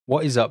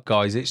What is up,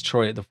 guys? It's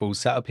Troy at the Full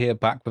Setup here,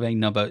 back with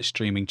another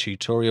streaming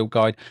tutorial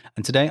guide.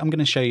 And today I'm going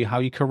to show you how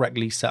you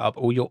correctly set up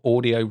all your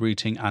audio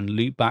routing and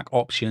loopback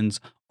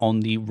options on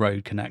the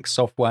Rode Connect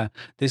software.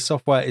 This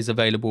software is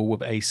available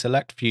with a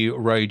select few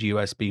Rode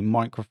USB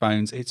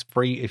microphones. It's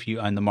free if you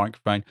own the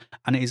microphone,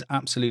 and it is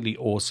absolutely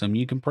awesome.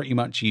 You can pretty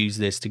much use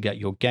this to get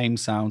your game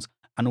sounds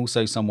and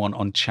also someone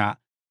on chat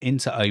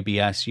into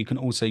OBS. You can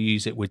also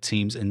use it with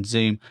Teams and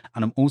Zoom,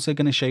 and I'm also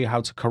going to show you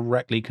how to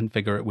correctly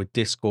configure it with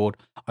Discord.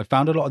 I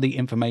found a lot of the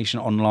information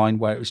online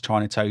where it was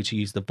trying to tell you to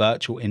use the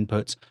virtual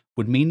inputs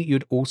would mean that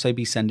you'd also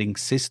be sending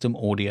system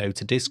audio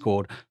to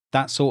Discord.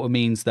 That sort of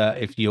means that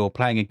if you're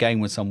playing a game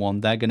with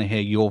someone, they're going to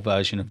hear your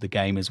version of the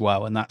game as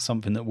well, and that's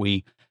something that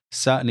we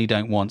certainly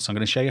don't want. So I'm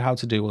going to show you how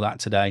to do all that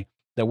today.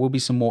 There will be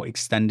some more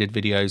extended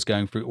videos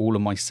going through all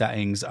of my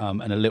settings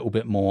and a little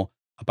bit more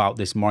about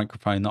this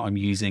microphone that I'm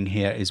using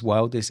here as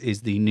well. This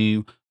is the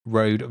new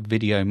Rode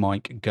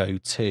Videomic Go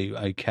 2,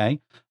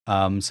 okay?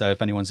 So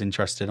if anyone's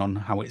interested on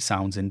how it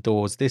sounds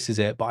indoors, this is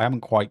it, but I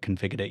haven't quite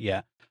configured it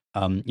yet.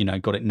 You know,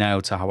 got it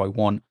nailed to how I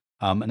want,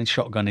 and a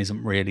shotgun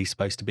isn't really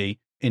supposed to be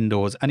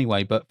indoors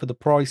anyway, but for the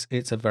price,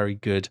 it's a very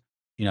good,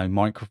 you know,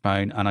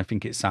 microphone, and I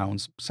think it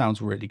sounds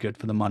really good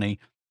for the money,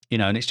 you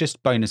know, and it's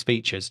just bonus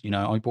features. You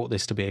know, I bought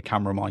this to be a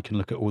camera mic and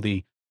look at all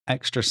the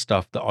extra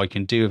stuff that I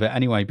can do with it.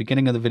 Anyway,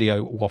 beginning of the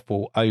video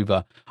waffle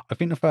over. I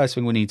think the first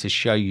thing we need to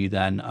show you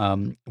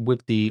then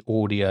with the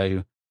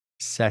audio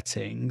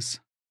settings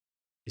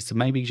is to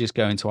maybe just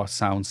go into our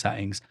sound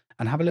settings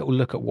and have a little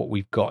look at what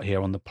we've got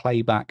here on the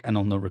playback and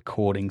on the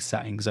recording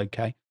settings,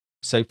 okay?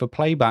 So for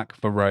playback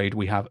for Rode,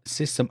 we have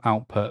system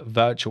output,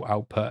 virtual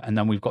output, and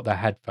then we've got the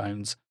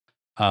headphones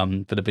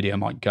for the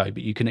Videomic Go,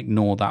 but you can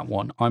ignore that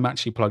one. I'm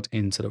actually plugged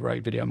into the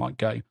Rode Videomic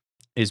Go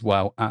as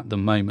well at the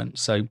moment.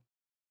 So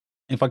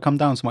if I come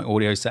down to my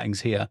audio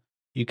settings here,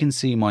 you can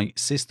see my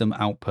system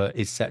output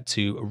is set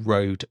to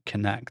Rode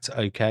Connect,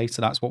 okay?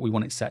 So that's what we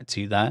want it set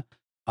to there,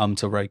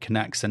 to Rode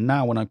Connect. So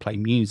now when I play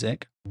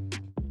music,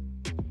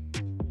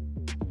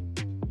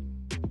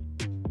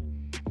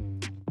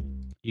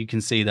 you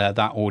can see there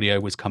that audio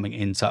was coming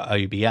into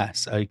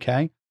OBS,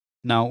 okay?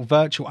 Now,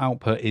 virtual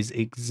output is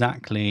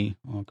exactly,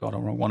 oh God,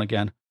 I'm wrong one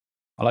again.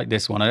 I like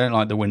this one. I don't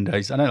like the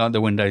Windows. I don't like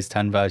the Windows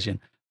 10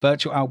 version.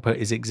 Virtual output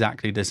is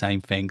exactly the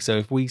same thing. So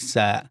if we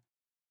set,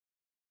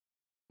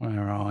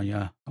 where are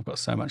you? I've got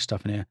so much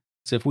stuff in here.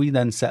 So if we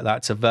then set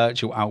that to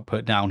virtual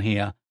output down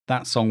here,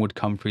 that song would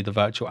come through the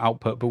virtual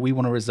output, but we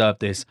want to reserve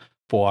this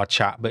for our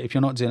chat. But if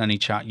you're not doing any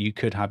chat, you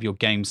could have your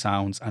game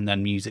sounds and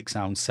then music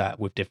sounds set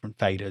with different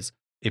faders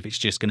if it's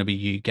just going to be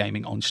you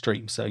gaming on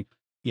stream. So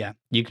yeah,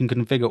 you can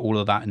configure all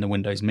of that in the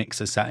Windows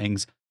Mixer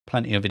settings.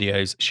 Plenty of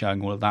videos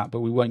showing all of that, but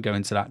we won't go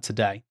into that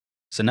today.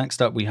 So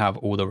next up, we have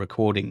all the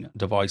recording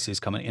devices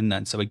coming in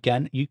then. So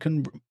again, you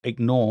can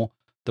ignore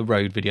the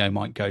Rode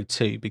Videomic Go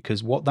 2,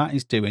 because what that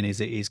is doing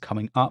is it is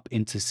coming up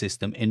into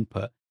system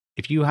input.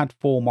 If you had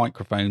 4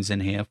 microphones in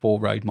here, 4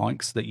 Rode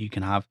mics that you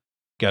can have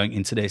going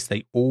into this,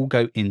 they all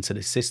go into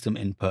the system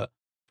input.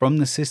 From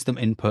the system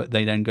input,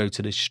 they then go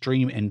to the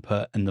stream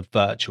input and the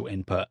virtual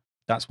input.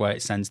 That's where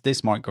it sends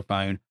this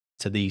microphone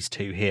to these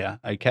two here,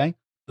 okay?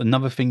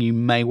 Another thing you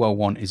may well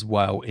want as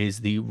well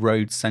is the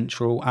Rode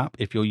Central app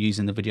if you're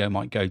using the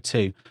Videomic Go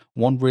 2.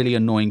 One really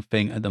annoying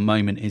thing at the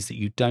moment is that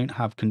you don't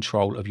have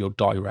control of your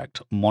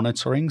direct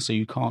monitoring, so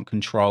you can't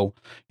control,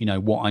 you know,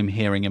 what I'm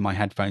hearing in my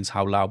headphones,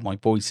 how loud my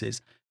voice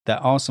is. There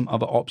are some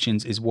other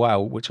options as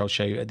well, which I'll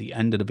show you at the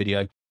end of the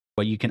video,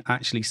 where you can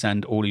actually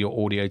send all of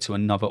your audio to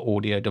another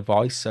audio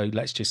device. So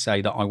let's just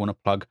say that I want to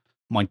plug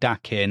my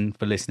DAC in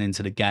for listening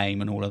to the game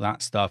and all of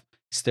that stuff,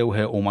 still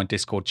hear all my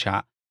Discord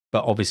chat,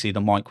 but obviously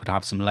the mic would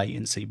have some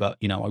latency, but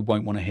you know, I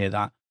won't want to hear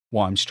that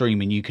while I'm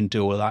streaming. You can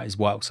do all of that as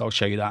well. So I'll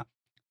show you that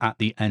at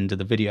the end of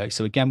the video.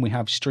 So again, we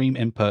have stream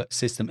input,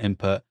 system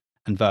input,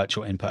 and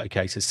virtual input.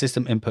 Okay, so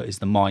system input is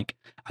the mic,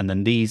 and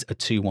then these are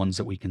 2 ones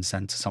that we can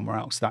send to somewhere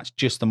else. That's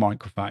just the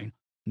microphone.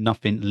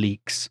 Nothing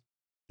leaks,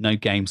 no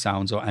game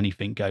sounds or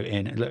anything go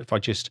in. Look,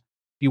 if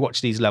you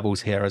watch these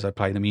levels here as I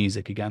play the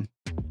music again.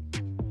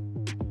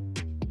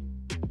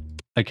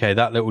 Okay,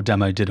 that little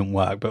demo didn't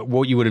work, but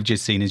what you would have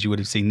just seen is you would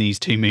have seen these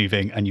 2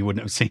 moving and you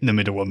wouldn't have seen the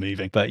middle one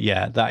moving. But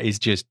yeah, that is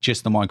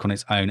just the mic on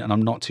its own, and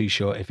I'm not too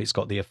sure if it's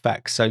got the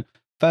effects. So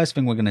first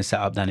thing we're going to set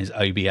up then is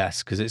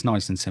OBS, because it's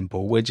nice and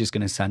simple. We're just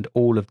going to send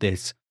all of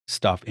this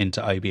stuff into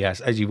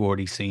OBS, as you've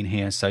already seen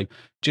here. So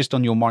just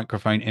on your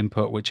microphone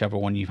input, whichever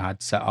one you've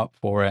had set up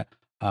for it.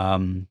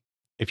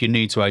 If you're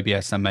new to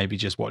OBS, then maybe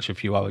just watch a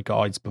few other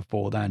guides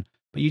before then.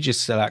 But you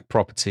just select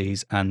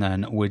properties, and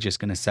then we're just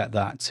going to set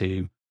that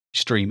to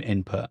stream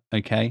input.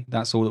 Okay,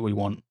 that's all that we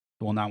want.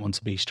 We want that one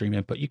to be stream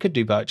input. You could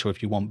do virtual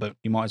if you want, but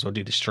you might as well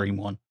do the stream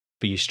one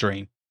for your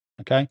stream.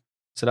 Okay,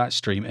 so that's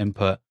stream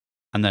input,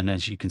 and then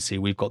as you can see,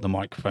 we've got the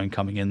microphone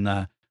coming in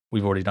there.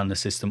 We've already done the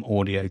system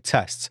audio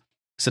tests.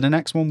 So the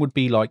next one would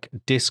be like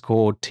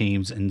Discord,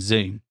 Teams, and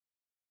Zoom.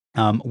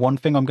 One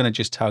thing I'm going to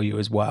just tell you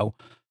as well,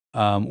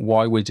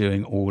 why we're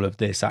doing all of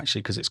this,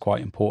 actually, because it's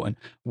quite important.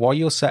 While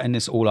you're setting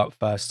this all up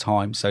first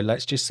time, so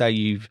let's just say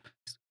you've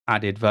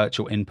added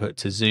virtual input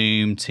to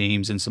Zoom,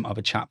 Teams, and some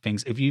other chat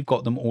things. If you've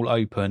got them all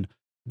open,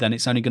 then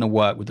it's only going to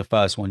work with the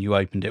first one you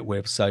opened it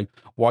with. So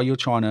while you're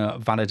trying to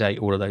validate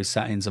all of those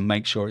settings and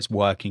make sure it's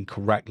working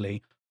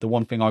correctly, the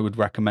one thing I would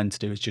recommend to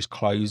do is just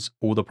close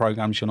all the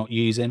programs you're not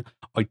using.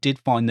 I did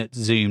find that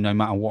Zoom, no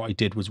matter what I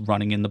did, was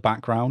running in the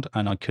background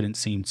and I couldn't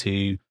seem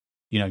to,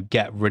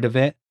 get rid of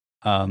it.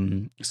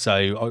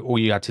 So all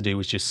you had to do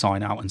was just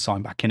sign out and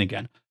sign back in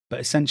again. But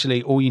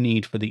essentially all you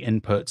need for the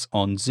inputs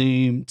on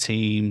Zoom,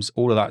 Teams,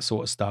 all of that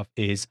sort of stuff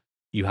is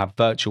you have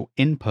virtual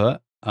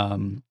input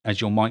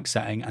as your mic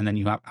setting, and then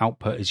you have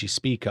output as your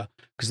speaker.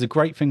 Because the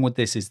great thing with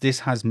this is this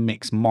has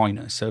mix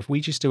minus. So if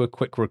we just do a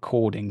quick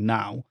recording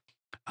now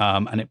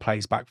and it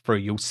plays back through,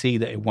 you'll see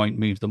that it won't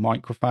move the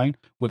microphone.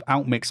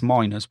 Without mix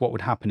minus, what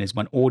would happen is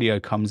when audio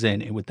comes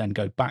in, it would then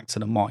go back to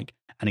the mic.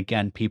 And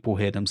again, people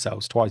hear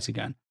themselves twice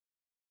again.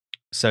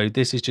 So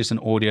this is just an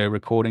audio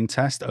recording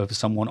test of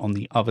someone on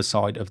the other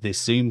side of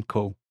this Zoom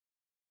call.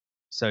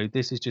 So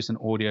this is just an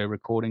audio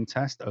recording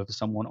test of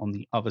someone on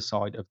the other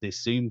side of this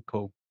Zoom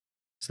call.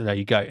 So there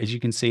you go. As you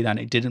can see then,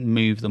 it didn't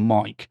move the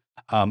mic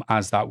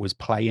as that was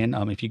playing.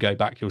 If you go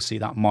back, you'll see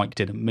that mic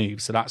didn't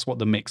move. So that's what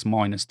the mix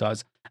minus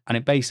does. And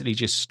it basically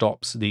just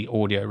stops the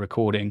audio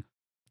recording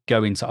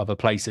going to other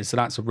places. So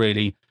that's a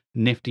really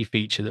nifty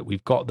feature that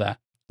we've got there.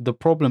 The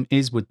problem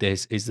is with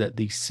this is that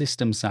the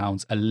system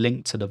sounds are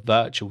linked to the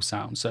virtual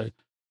sound. So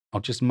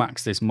I'll just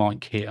max this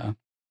mic here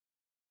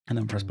and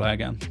then press play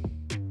again.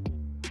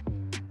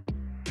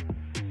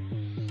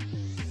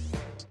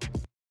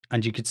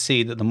 And you could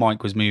see that the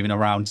mic was moving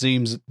around.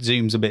 Zoom's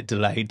a bit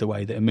delayed the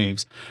way that it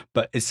moves,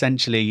 but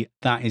essentially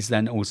that is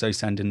then also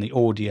sending the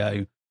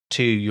audio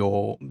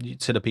to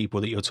the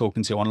people that you're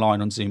talking to online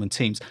on Zoom and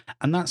Teams.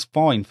 And that's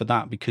fine for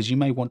that, because you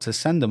may want to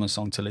send them a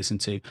song to listen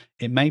to.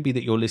 It may be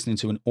that you're listening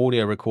to an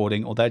audio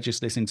recording, or they're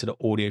just listening to the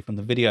audio from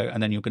the video,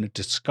 and then you're going to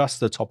discuss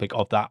the topic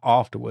of that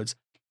afterwards.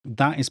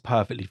 That is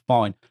perfectly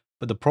fine.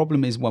 But the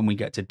problem is when we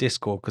get to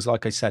Discord, because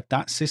like I said,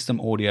 that system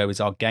audio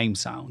is our game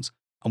sounds,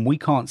 and we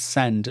can't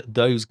send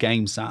those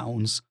game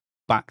sounds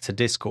back to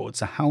Discord.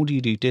 So how do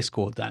you do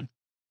Discord then?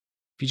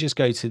 If you just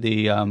go to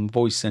the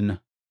voice and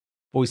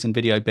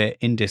video bit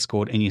in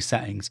Discord in your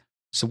settings.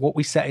 So what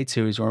we set it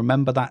to is,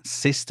 remember that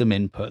system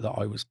input that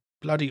I was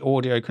bloody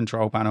audio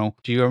control panel.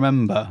 Do you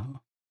remember?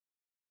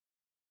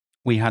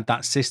 We had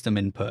that system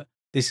input.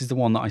 This is the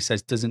one that I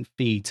says doesn't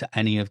feed to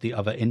any of the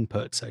other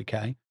inputs.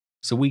 Okay.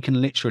 So we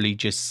can literally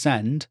just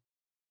send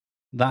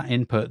that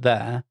input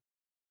there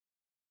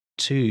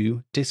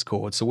to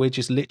Discord. So we're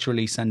just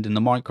literally sending the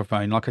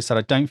microphone. Like I said,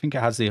 I don't think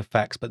it has the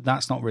effects, but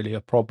that's not really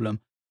a problem.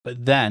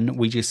 But then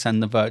we just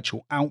send the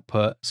virtual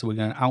output. So we're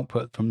going to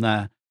output from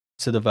there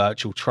to the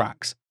virtual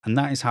tracks. And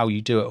that is how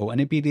you do it all.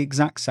 And it'd be the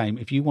exact same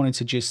if you wanted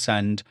to just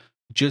send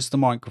just the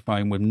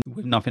microphone with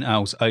nothing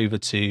else over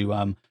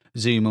to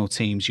Zoom or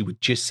Teams. You would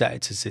just set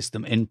it to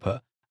system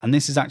input. And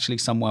this is actually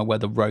somewhere where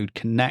the Rode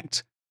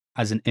Connect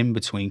as an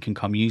in-between can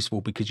come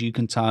useful, because you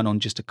can turn on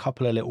just a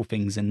couple of little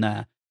things in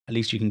there. At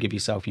least you can give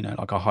yourself,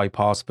 like a high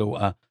pass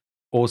filter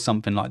or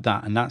something like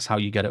that. And that's how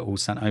you get it all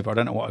sent over. I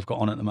don't know what I've got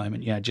on at the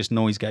moment. Yeah, just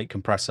noise gate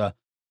compressor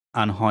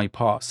and high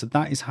pass. So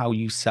that is how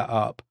you set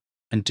up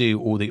and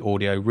do all the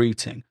audio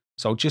routing.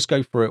 So I'll just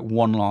go through it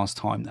one last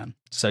time then.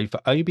 So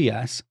for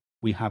OBS,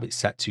 we have it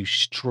set to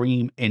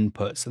stream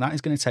input. So that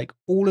is going to take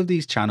all of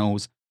these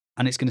channels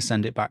and it's going to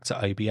send it back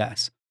to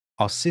OBS.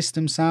 Our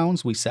system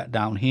sounds we set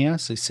down here.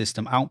 So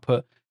system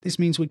output. This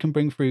means we can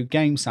bring through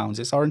game sounds.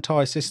 It's our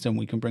entire system.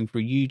 We can bring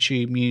through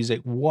YouTube,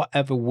 music,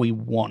 whatever we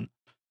want.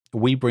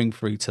 We bring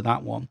through to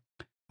that one.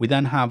 We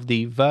then have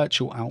the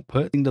virtual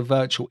output, the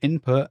virtual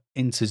input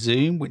into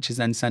Zoom, which is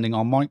then sending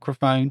our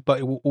microphone, but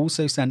it will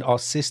also send our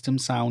system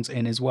sounds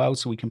in as well,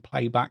 so we can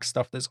play back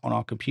stuff that's on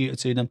our computer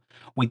to them.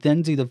 We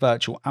then do the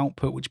virtual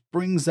output, which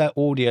brings their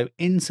audio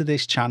into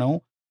this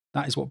channel.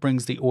 That is what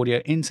brings the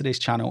audio into this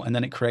channel, and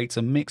then it creates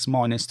a mix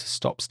minus to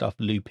stop stuff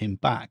looping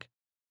back.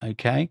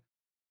 Okay?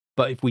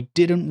 But if we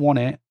didn't want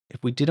it,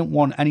 if we didn't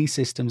want any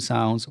system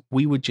sounds,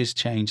 we would just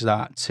change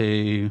that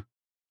to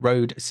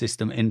Rode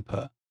system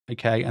input.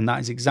 Okay, and that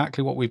is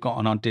exactly what we've got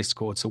on our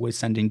Discord. So we're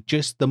sending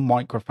just the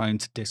microphone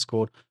to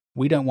Discord.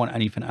 We don't want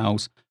anything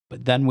else,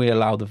 but then we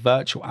allow the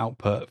virtual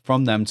output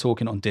from them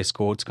talking on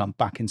Discord to come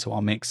back into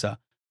our mixer.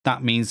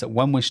 That means that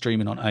when we're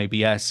streaming on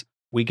OBS,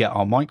 we get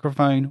our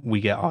microphone,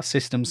 we get our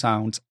system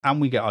sounds, and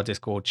we get our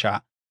Discord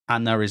chat,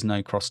 and there is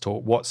no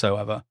crosstalk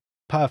whatsoever.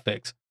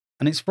 Perfect.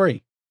 And it's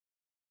free.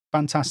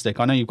 Fantastic.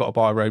 I know you've got to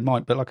buy a Rode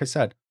mic, but like I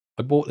said,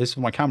 I bought this for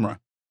my camera.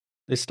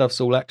 This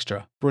stuff's all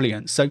extra.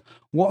 Brilliant. So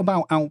what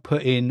about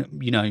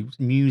outputting,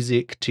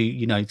 music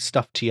to,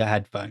 stuff to your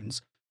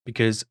headphones?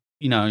 Because,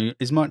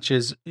 as much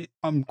as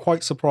I'm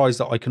quite surprised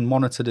that I can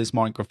monitor this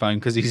microphone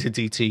because these are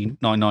DT990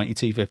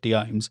 250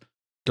 ohms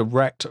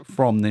direct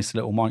from this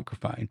little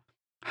microphone.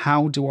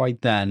 How do I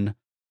then,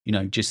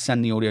 just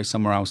send the audio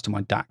somewhere else to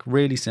my DAC?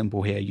 Really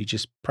simple here. You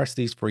just press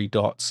these three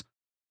dots.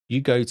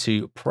 You go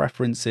to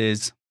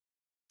preferences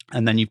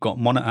and then you've got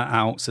monitor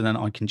out. So then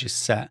I can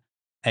just set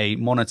a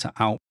monitor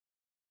out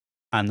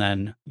And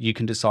then you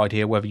can decide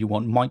here whether you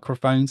want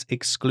microphones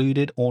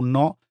excluded or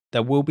not.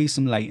 There will be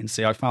some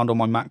latency. I found on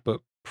my MacBook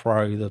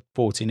Pro, the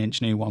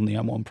 14-inch new one, the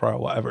M1 Pro, or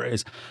whatever it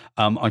is,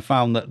 I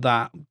found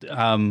that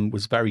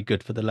was very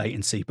good for the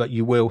latency. But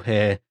you will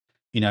hear,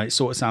 you know, it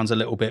sort of sounds a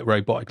little bit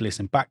robotic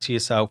listening back to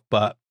yourself.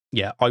 But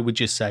yeah, I would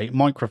just say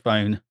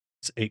microphone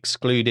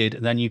excluded.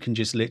 Then you can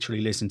just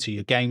literally listen to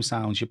your game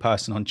sounds, your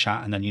person on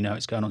chat, and then you know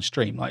it's going on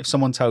stream. Like if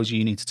someone tells you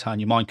you need to turn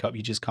your mic up,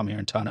 you just come here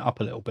and turn it up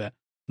a little bit.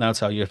 They'll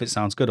tell you if it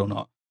sounds good or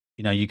not.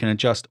 You know, you can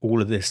adjust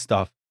all of this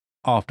stuff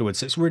afterwards.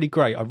 So it's really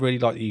great. I really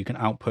like that you can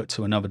output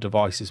to another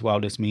device as well.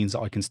 This means that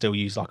I can still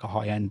use like a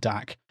high-end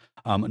DAC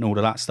and all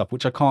of that stuff,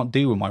 which I can't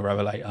do with my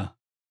Revelator.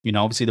 You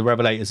know, obviously the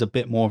Revelator is a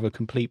bit more of a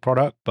complete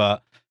product,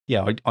 but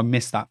yeah, I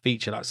miss that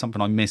feature. That's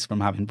something I miss from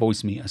having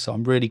voice meter. So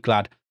I'm really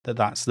glad that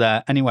that's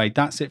there. Anyway,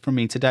 that's it from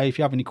me today. If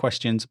you have any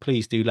questions,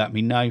 please do let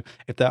me know.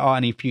 If there are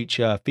any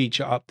future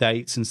feature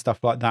updates and stuff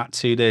like that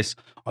to this,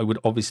 I would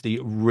obviously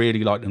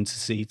really like them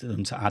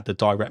to add the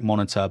direct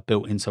monitor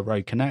built into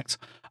Rode Connect.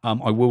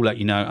 I will let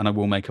you know, and I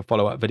will make a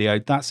follow-up video.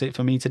 That's it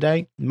for me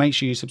today. Make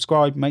sure you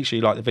subscribe, make sure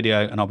you like the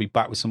video, and I'll be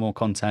back with some more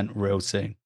content real soon.